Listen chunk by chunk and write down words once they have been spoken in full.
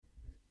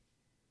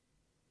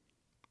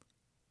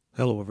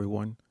Hello,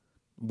 everyone.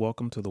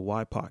 Welcome to the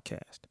Why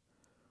Podcast,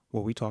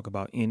 where we talk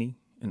about any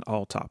and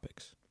all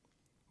topics,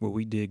 where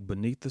we dig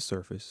beneath the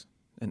surface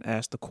and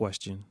ask the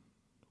question,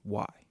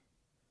 why?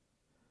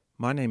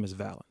 My name is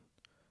Valen.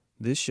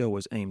 This show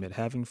is aimed at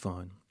having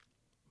fun,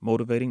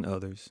 motivating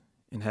others,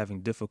 and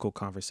having difficult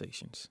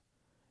conversations,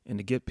 and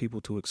to get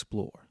people to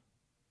explore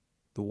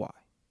the why.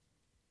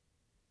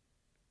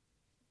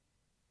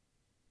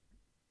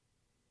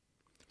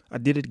 I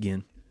did it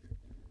again.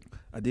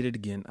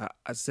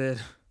 I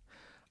said,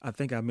 I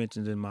think I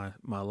mentioned in my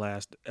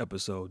last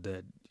episode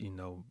that, I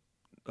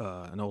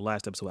know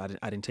last episode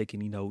I didn't take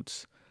any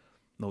notes,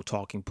 no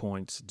talking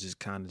points, just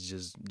kind of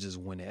just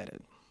went at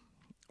it,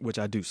 which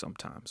I do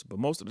sometimes. But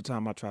most of the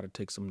time I try to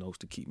take some notes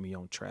to keep me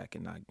on track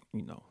and not,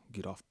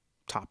 get off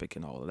topic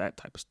and all of that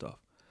type of stuff.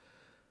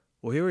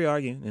 Well, here we are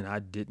again, and I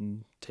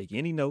didn't take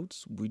any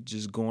notes. We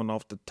just going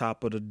off the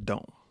top of the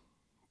dome.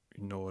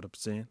 You know what I'm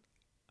saying?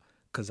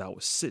 Because I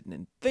was sitting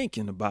and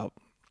thinking about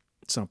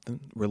something,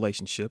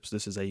 relationships.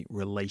 This is a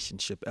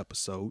relationship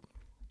episode.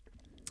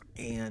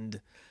 And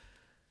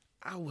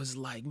I was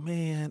like,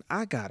 man,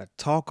 I got to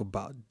talk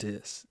about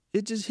this.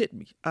 It just hit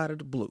me out of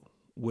the blue,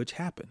 which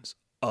happens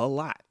a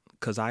lot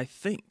because I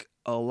think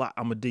a lot.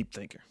 I'm a deep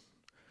thinker.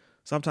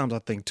 Sometimes I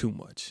think too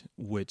much,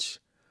 which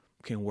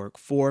can work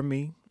for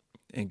me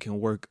and can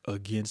work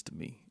against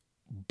me.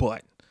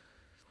 But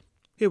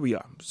here we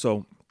are.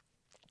 So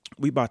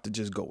we about to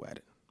just go at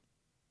it.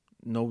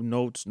 No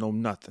notes, no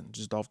nothing,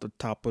 just off the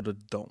top of the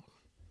dome.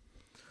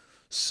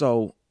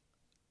 So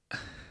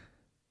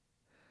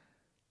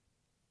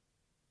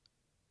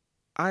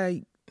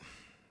I'm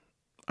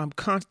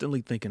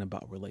constantly thinking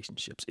about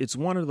relationships. It's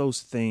one of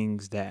those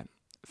things that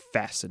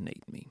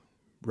fascinate me,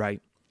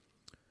 right?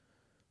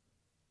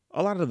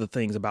 A lot of the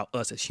things about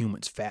us as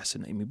humans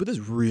fascinate me, but this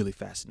really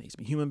fascinates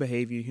me. Human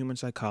behavior, human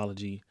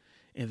psychology,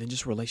 and then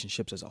just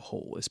relationships as a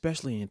whole,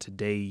 especially in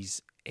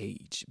today's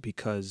age,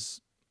 because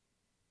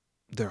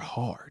they're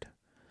hard.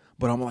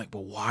 But I'm like,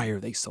 but why are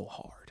they so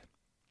hard?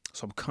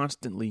 So I'm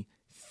constantly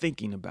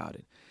thinking about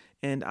it.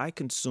 And I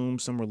consume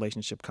some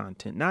relationship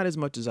content, not as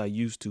much as I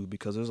used to,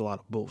 because there's a lot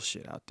of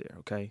bullshit out there,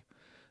 okay?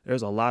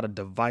 There's a lot of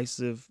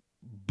divisive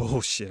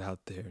bullshit out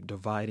there,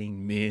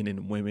 dividing men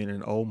and women,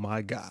 and oh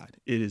my God,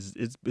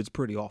 it's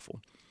pretty awful.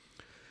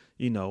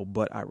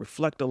 But I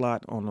reflect a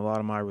lot on a lot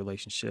of my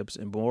relationships,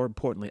 and more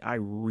importantly, I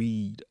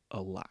read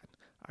a lot.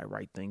 I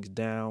write things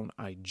down,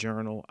 I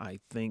journal,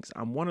 I think.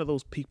 I'm one of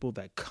those people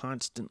that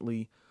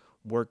constantly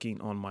working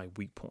on my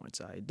weak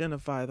points. I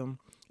identify them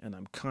and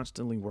I'm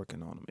constantly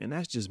working on them. And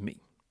that's just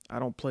me. I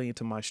don't play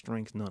into my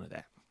strengths, none of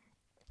that.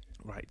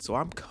 Right. So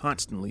I'm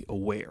constantly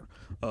aware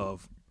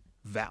of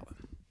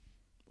Valen,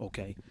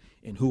 okay,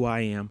 and who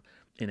I am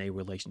in a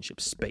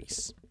relationship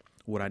space,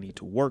 what I need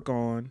to work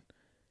on.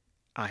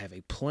 I have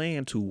a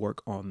plan to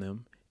work on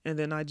them, and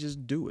then I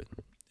just do it.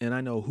 And I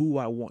know who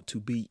I want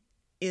to be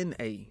in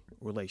a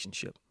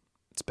relationship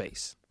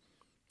space.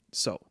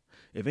 So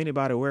if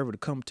anybody were ever to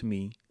come to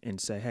me and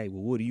say, hey,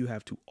 well, what do you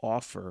have to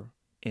offer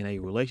in a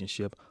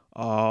relationship?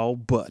 Oh,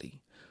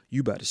 buddy,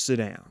 you better sit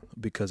down,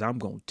 because I'm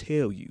going to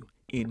tell you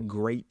in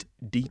great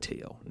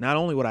detail, not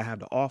only what I have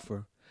to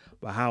offer,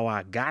 but how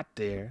I got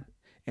there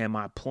and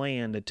my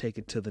plan to take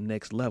it to the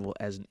next level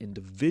as an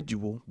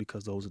individual,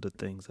 because those are the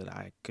things that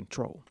I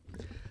control.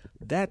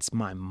 That's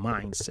my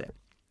mindset.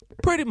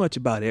 Pretty much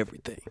about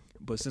everything.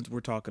 But since we're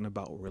talking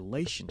about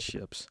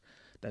relationships,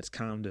 that's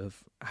kind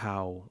of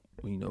how,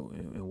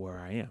 and where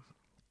I am.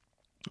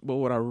 But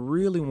what I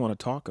really want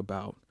to talk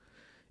about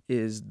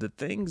is the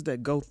things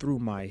that go through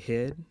my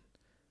head.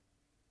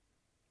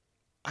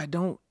 I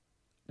don't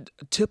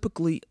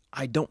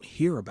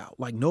hear about.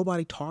 Like,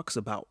 nobody talks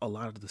about a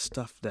lot of the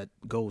stuff that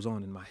goes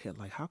on in my head.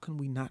 Like, how can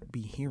we not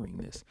be hearing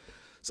this?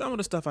 Some of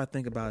the stuff I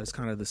think about is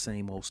kind of the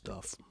same old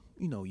stuff,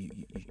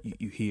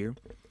 you hear.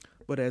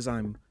 But as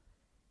I'm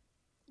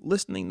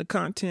listening to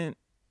content,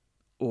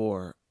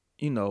 or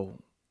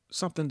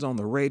something's on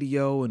the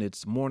radio and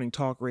it's morning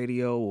talk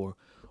radio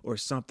or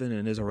something,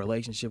 and there's a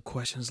relationship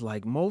questions,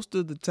 like, most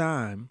of the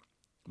time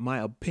my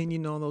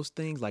opinion on those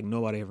things, like,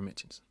 nobody ever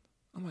mentions.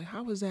 I'm like,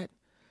 how is that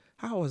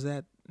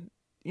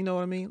you know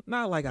what I mean?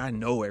 Not like I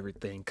know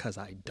everything, because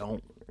I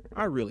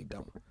really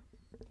don't.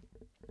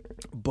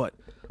 But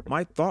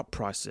my thought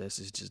process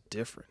is just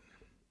different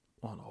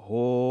on a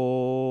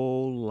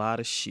whole lot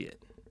of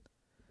shit.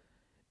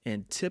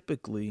 And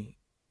typically,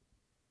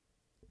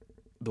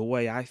 the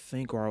way I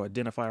think or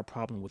identify a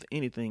problem with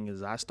anything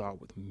is I start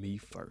with me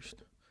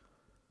first.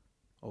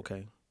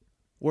 Okay?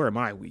 Where am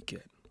I weak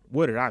at?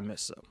 Where did I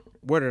mess up?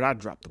 Where did I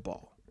drop the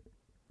ball?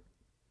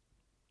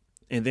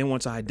 And then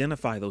once I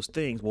identify those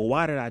things, well,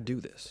 why did I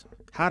do this?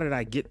 How did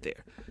I get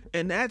there?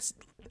 And that's,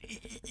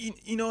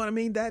 you know what I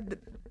mean?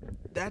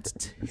 That's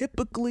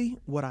typically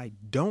what I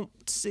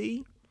don't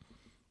see.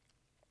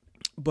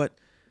 But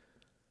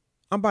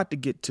I'm about to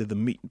get to the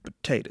meat and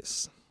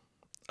potatoes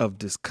of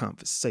this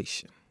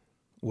conversation,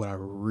 what I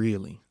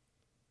really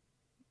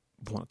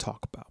want to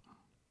talk about.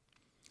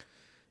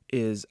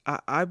 is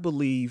I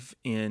believe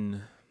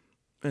in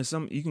and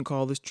some you can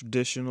call this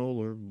traditional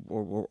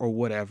or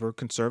whatever,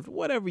 conservative,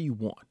 whatever you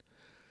want.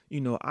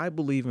 I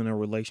believe in a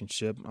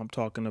relationship. I'm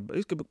talking about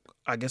it could,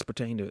 I guess,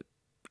 pertain to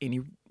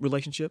any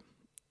relationship.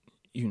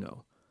 You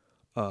know,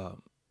 uh,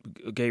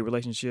 a gay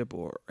relationship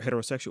or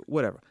heterosexual,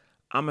 whatever.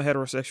 I'm a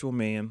heterosexual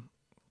man.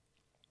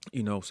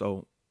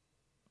 So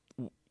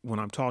when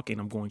I'm talking,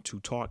 I'm going to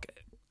talk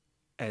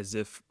as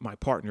if my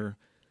partner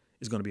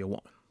is going to be a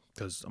woman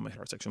because I'm a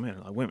heterosexual man.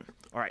 I like women.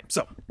 All right,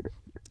 so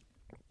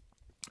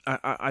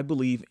I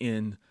believe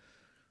in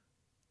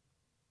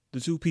the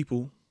two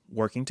people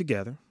working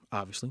together,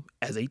 obviously,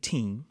 as a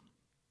team.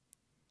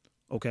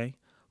 Okay.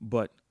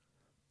 But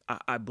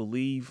I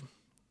believe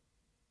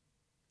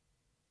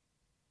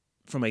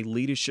from a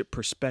leadership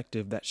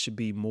perspective, that should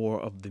be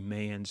more of the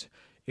man's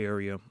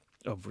area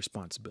of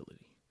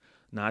responsibility.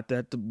 Not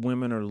that the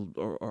women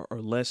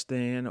are less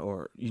than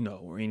or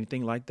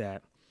anything like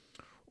that.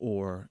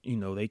 Or,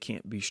 they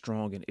can't be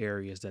strong in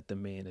areas that the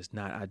man is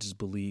not. I just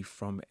believe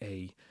from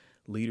a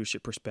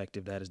leadership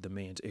perspective, that is the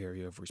man's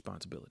area of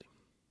responsibility.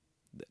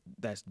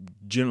 That's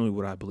generally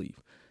what I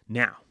believe.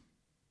 Now,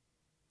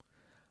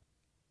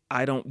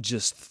 I don't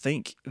just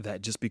think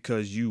that just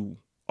because you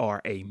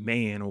are a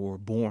man or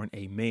born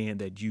a man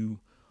that you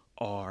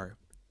are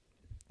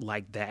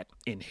like that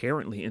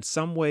inherently. In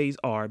some ways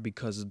are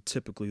because of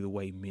typically the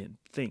way men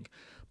think.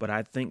 But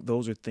I think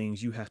those are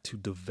things you have to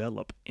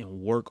develop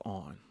and work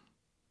on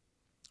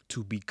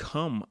to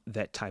become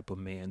that type of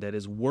man that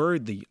is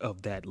worthy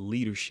of that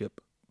leadership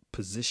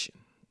position.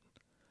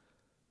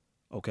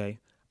 Okay?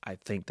 I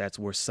think that's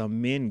where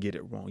some men get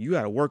it wrong. You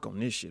got to work on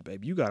this shit,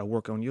 baby. You got to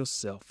work on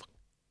yourself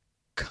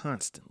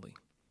constantly.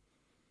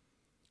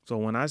 So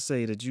when I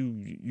say that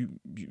you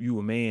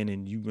a man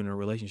and you in a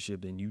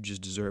relationship and you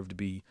just deserve to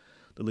be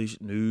the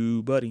least,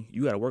 no, buddy,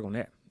 you got to work on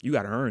that. You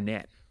got to earn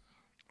that.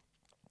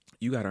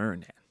 You got to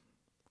earn that.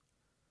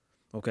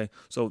 Okay?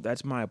 So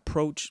that's my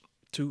approach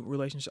to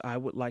relationship. I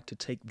would like to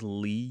take the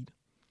lead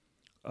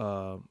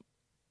on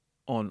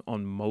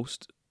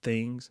most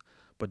things,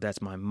 but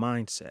that's my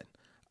mindset.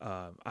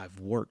 I've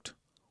worked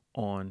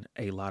on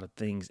a lot of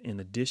things. In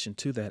addition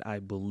to that, I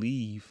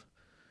believe,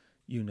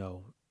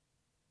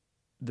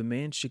 the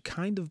man should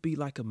kind of be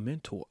like a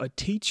mentor, a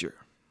teacher,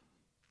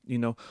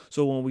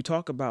 So when we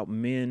talk about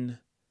men,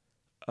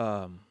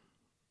 because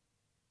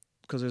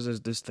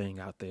there's this thing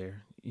out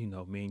there,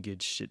 men get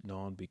shitting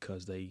on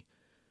because they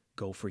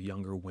go for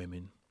younger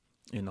women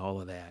and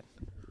all of that,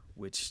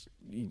 which,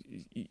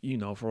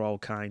 for all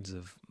kinds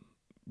of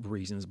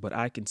reasons. But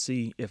I can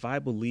see if I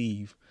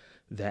believe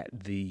that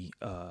the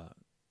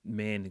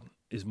man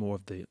is more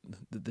of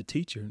the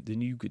teacher,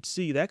 then you could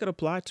see that could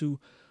apply to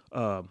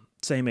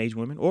same age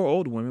women or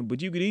older women,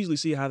 but you could easily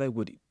see how they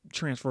would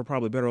transfer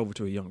probably better over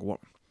to a younger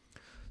woman.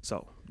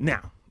 So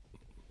now,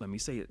 let me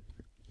say it.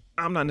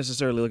 I'm not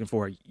necessarily looking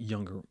for a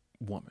younger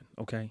woman,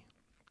 okay?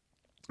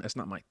 That's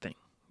not my thing.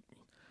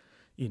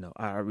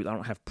 I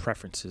don't have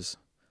preferences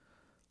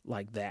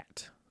like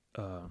that.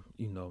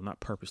 Not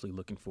purposely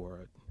looking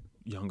for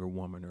a younger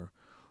woman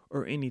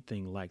or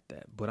anything like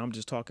that. But I'm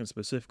just talking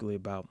specifically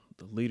about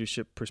the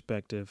leadership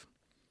perspective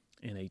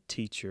and a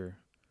teacher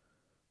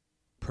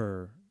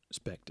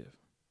perspective.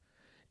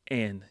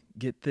 And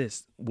get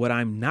this, what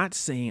I'm not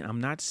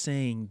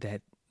saying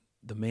that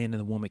the man and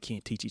the woman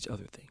can't teach each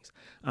other things.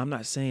 I'm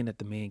not saying that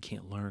the man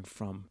can't learn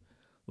from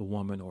the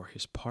woman or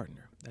his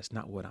partner. That's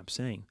not what I'm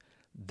saying.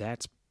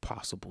 That's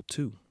possible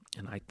too.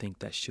 And I think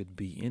that should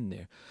be in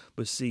there.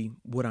 But see,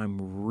 what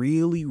I'm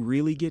really,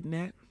 really getting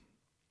at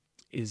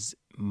is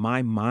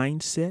my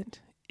mindset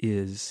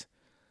is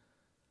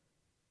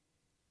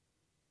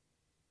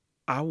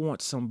I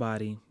want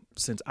somebody,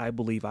 since I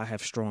believe I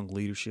have strong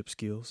leadership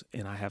skills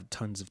and I have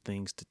tons of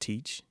things to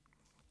teach,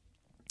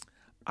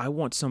 I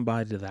want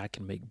somebody that I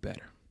can make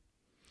better.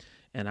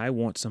 And I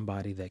want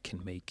somebody that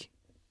can make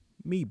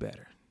me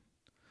better.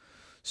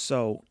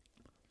 So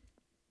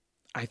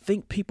I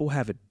think people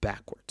have it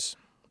backwards.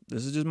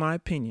 This is just my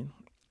opinion.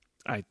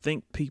 I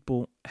think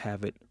people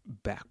have it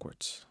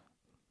backwards.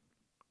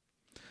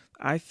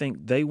 I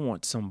think they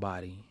want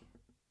somebody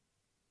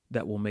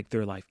that will make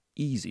their life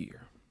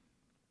easier.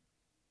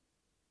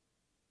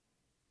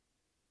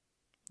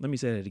 Let me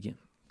say that again.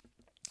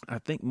 I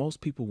think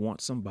most people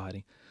want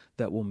somebody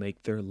that will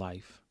make their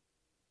life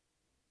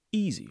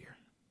easier,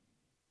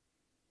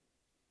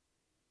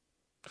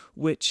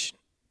 which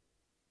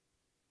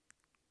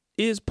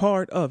is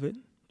part of it.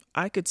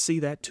 I could see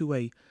that to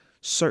a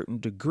certain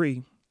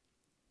degree,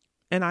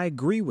 and I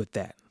agree with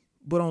that,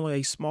 but only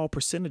a small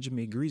percentage of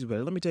me agrees with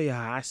it. Let me tell you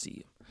how I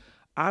see it.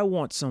 I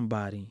want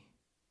somebody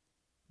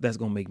that's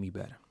going to make me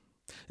better,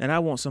 and I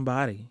want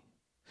somebody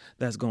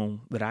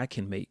that I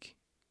can make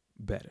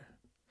better.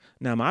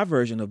 Now, my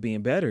version of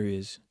being better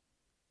is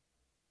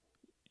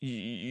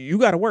you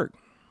got to work,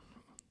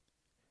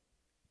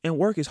 and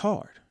work is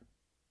hard.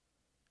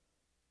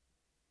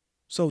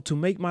 So to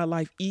make my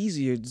life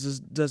easier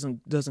just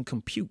doesn't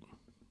compute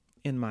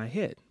in my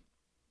head.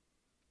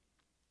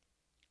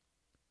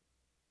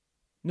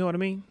 You know what I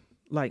mean?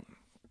 Like,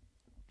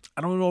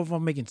 I don't know if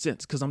I'm making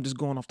sense because I'm just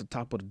going off the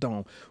top of the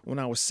dome. When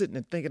I was sitting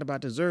and thinking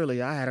about this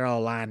earlier, I had it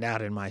all lined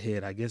out in my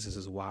head. I guess this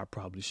is why I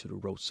probably should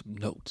have wrote some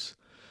notes.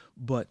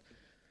 But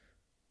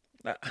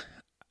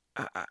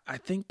I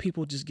think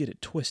people just get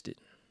it twisted.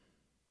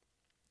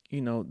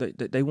 You know,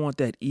 they want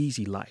that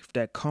easy life,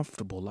 that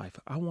comfortable life.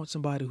 I want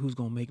somebody who's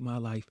going to make my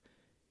life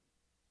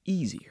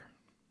easier,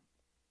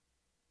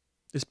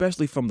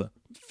 especially from the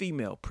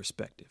female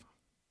perspective.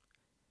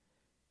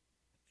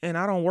 And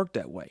I don't work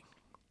that way.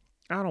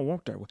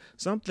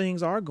 Some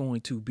things are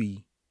going to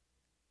be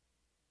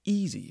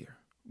easier,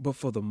 but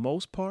for the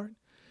most part,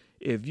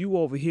 if you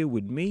over here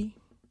with me,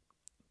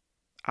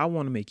 I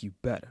want to make you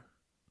better.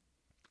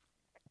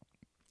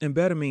 And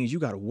better means you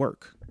got to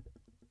work.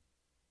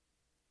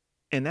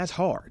 And that's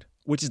hard,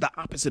 which is the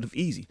opposite of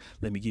easy.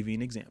 Let me give you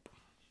an example.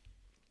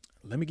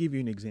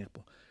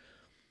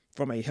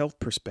 From a health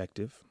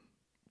perspective,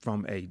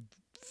 from a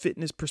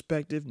fitness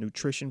perspective,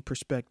 nutrition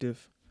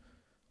perspective,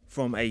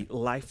 from a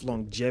life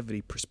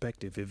longevity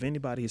perspective, if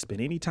anybody has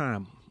spent any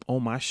time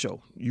on my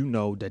show, you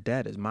know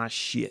that is my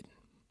shit.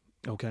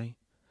 Okay?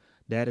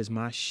 That is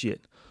my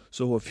shit.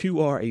 So if you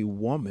are a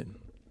woman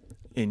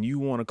and you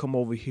want to come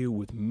over here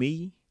with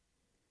me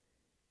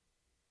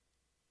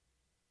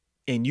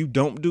and you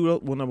don't do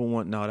it, well, number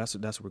one, no, that's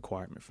a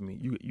requirement for me.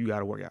 You got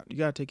to work out. You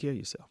got to take care of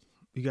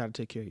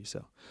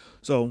yourself.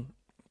 So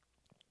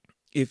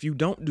if you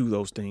don't do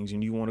those things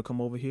and you want to come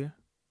over here,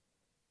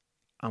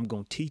 I'm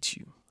going to teach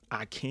you.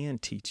 I can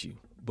teach you.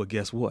 But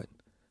guess what?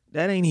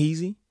 That ain't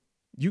easy.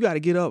 You got to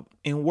get up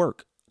and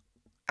work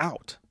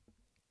out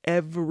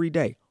every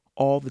day,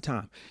 all the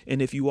time.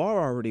 And if you are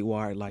already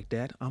wired like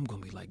that, I'm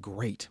going to be like,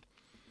 great.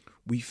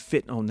 We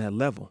fit on that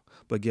level.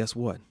 But guess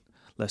what?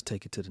 Let's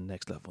take it to the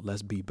next level.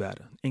 Let's be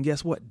better. And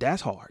guess what?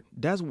 That's hard.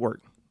 That's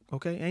work.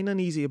 Okay? Ain't nothing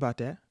easy about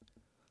that.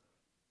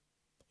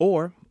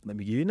 Or let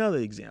me give you another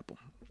example.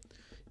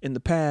 In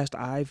the past,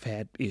 I've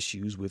had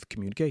issues with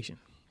communication.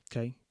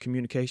 Okay.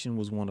 Communication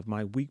was one of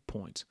my weak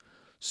points.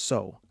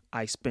 So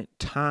I spent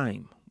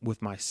time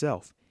with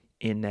myself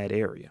in that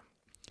area.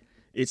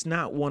 It's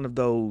not one of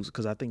those,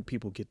 because I think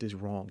people get this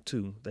wrong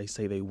too. They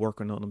say they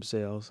working on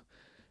themselves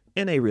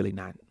and they really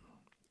not.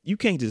 You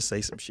can't just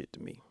say some shit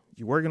to me.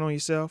 You working on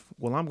yourself?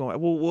 Well,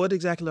 what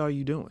exactly are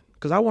you doing?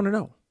 Because I want to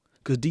know,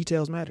 because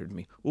details matter to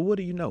me. Well, what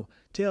do you know?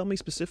 Tell me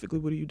specifically,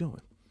 what are you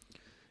doing?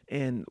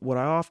 And what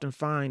I often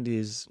find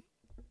is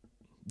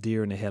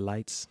deer in the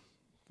headlights,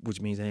 which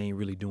means they ain't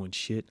really doing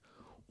shit.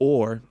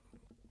 Or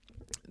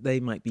they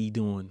might be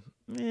doing,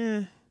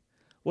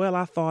 well,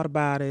 I thought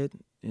about it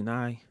and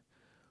I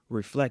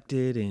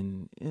reflected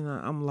and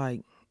I'm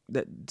like,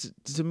 that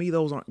to me,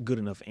 those aren't good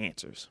enough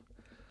answers.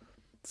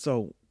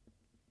 So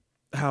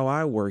how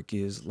I work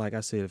is, like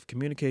I said, if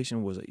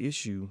communication was an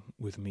issue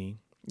with me,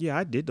 yeah,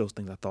 I did those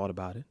things. I thought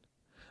about it.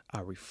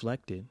 I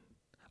reflected.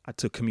 I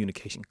took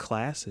communication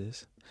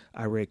classes.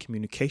 I read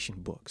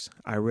communication books.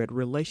 I read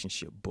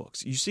relationship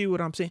books. You see what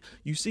I'm saying?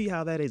 You see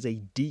how that is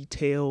a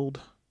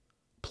detailed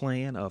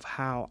plan of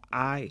how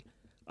I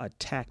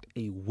attacked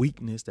a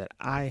weakness that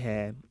I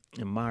had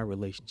in my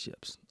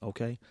relationships.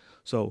 Okay.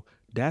 So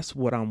that's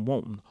what I'm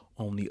wanting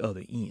on the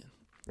other end,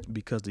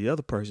 because the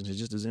other person is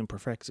just as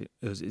imperfect,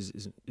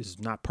 is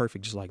not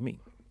perfect, just like me.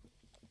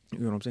 You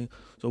know what I'm saying?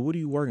 So what are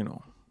you working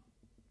on?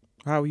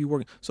 How are you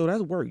working? So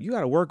that's work. You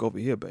got to work over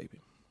here,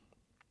 baby.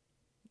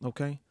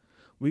 Okay.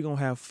 We're going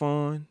to have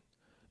fun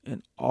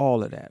and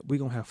all of that. We're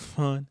going to have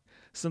fun.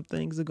 Some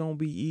things are going to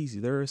be easy.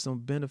 There are some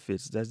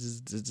benefits that's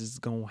just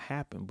going to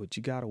happen, but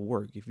you got to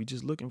work. If you're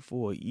just looking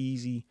for an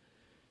easy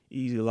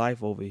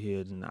life over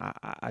here, then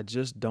I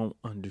just don't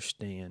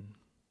understand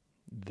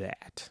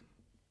that.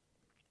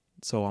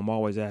 So I'm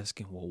always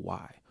asking, well,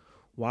 why?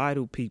 Why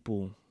do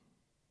people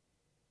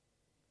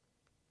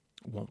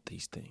want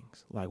these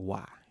things? Like,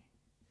 why?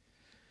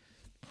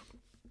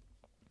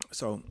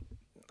 So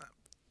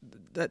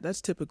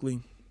that's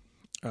typically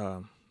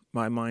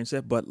my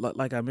mindset. But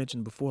like I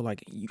mentioned before,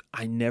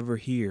 I never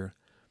hear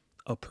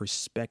a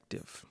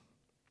perspective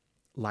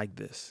like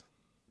this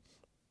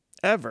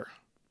ever.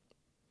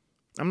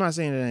 I'm not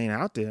saying it ain't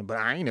out there, but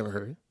I ain't never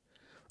heard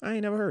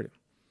it.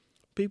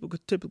 People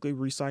could typically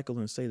recycle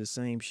and say the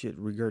same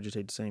shit,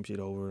 regurgitate the same shit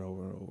over and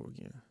over and over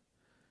again.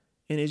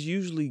 And it's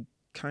usually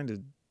kind of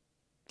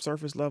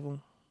surface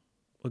level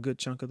a good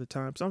chunk of the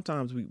time.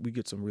 Sometimes we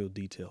get some real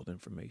detailed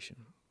information.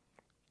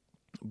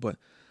 But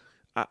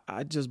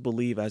I just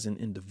believe as an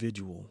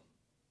individual,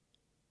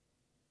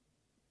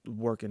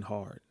 working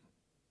hard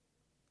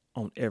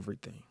on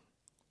everything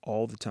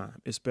all the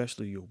time,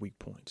 especially your weak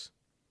points,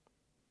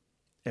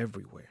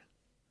 everywhere.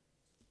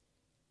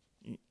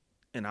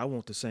 And I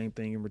want the same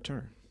thing in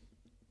return.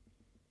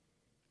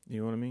 You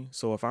know what I mean?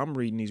 So if I'm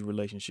reading these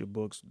relationship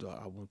books,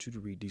 I want you to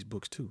read these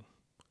books too.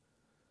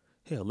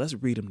 Hell, let's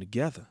read them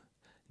together.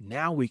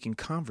 Now we can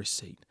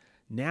conversate.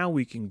 Now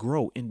we can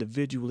grow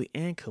individually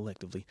and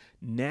collectively.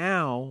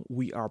 Now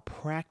we are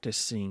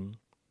practicing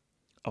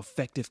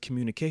effective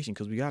communication,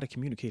 because we got to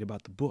communicate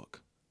about the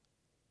book.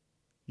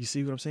 You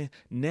see what I'm saying?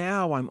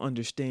 Now I'm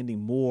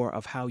understanding more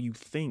of how you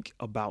think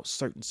about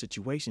certain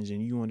situations,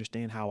 and you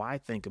understand how I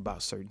think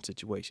about certain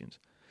situations.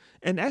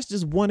 And that's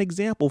just one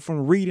example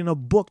from reading a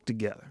book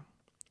together.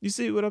 You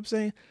see what I'm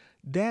saying?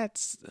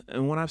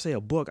 And when I say a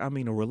book, I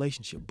mean a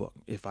relationship book,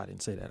 if I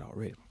didn't say that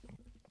already.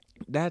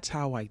 That's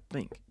how I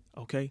think,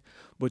 okay?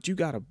 But you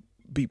got to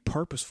be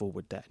purposeful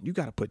with that. You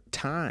got to put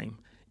time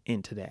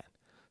into that.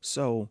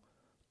 So,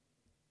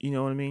 you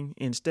know what I mean?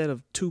 Instead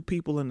of two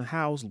people in the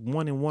house,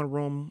 one in one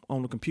room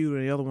on the computer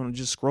and the other one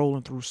just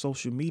scrolling through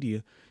social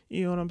media,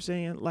 you know what I'm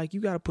saying? Like, you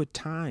got to put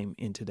time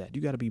into that.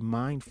 You got to be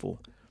mindful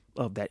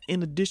of that.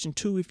 In addition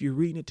to, if you're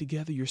reading it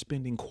together, you're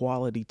spending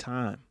quality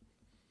time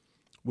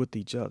with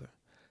each other.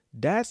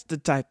 That's the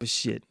type of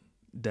shit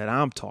that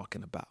I'm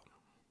talking about.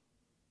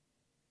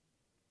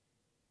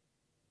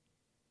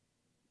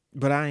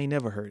 But I ain't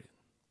never heard it.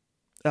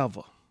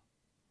 Ever.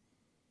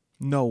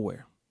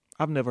 Nowhere.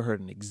 I've never heard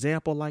an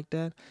example like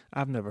that.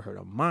 I've never heard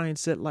a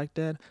mindset like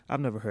that. I've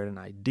never heard an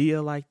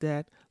idea like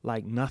that.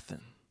 Like nothing.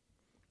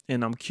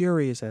 And I'm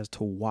curious as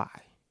to why.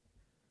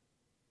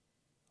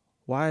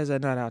 Why is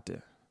that not out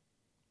there?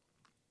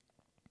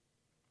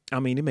 I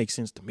mean, it makes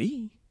sense to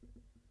me.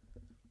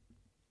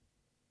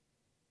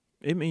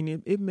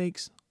 It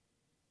makes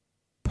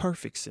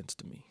perfect sense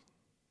to me.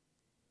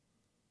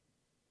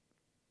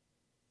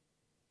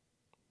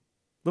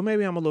 But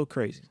maybe I'm a little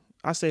crazy.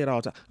 I say it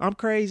all the time. I'm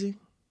crazy,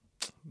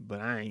 but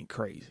I ain't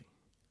crazy.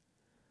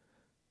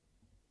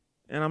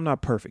 And I'm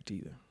not perfect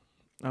either.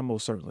 I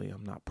most certainly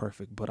am not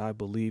perfect, but I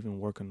believe in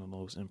working on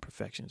those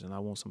imperfections, and I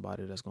want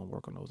somebody that's going to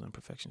work on those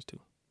imperfections too.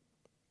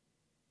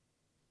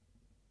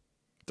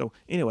 So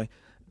anyway,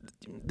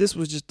 this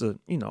was just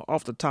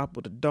off the top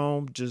of the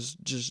dome, just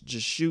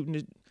shooting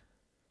it,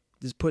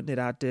 just putting it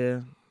out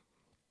there.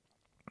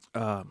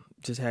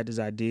 Just had this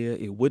idea.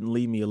 It wouldn't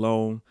leave me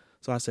alone.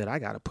 So I said, I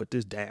got to put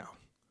this down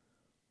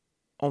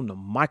on the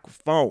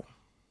microphone.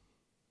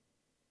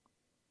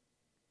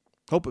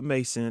 Hope it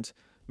made sense.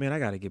 Man, I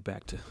got to get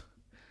back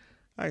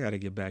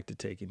to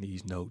taking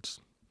these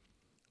notes.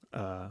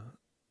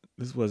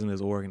 This wasn't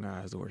as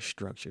organized or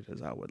structured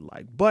as I would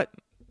like, but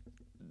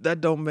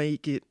that don't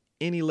make it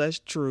any less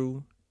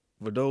true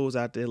for those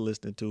out there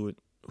listening to it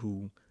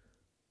who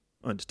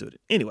understood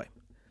it. Anyway,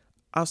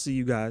 I'll see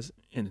you guys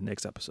in the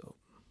next episode.